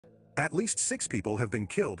At least 6 people have been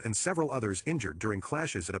killed and several others injured during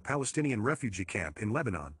clashes at a Palestinian refugee camp in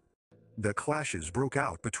Lebanon. The clashes broke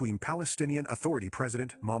out between Palestinian Authority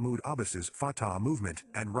President Mahmoud Abbas's Fatah movement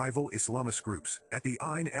and rival Islamist groups at the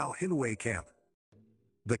el-Hilweh camp.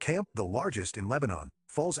 The camp, the largest in Lebanon,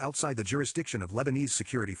 falls outside the jurisdiction of Lebanese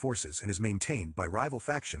security forces and is maintained by rival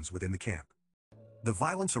factions within the camp. The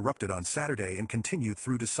violence erupted on Saturday and continued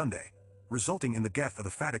through to Sunday, resulting in the death of the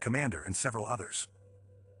Fatah commander and several others.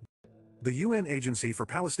 The UN Agency for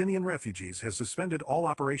Palestinian Refugees has suspended all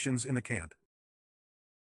operations in the camp.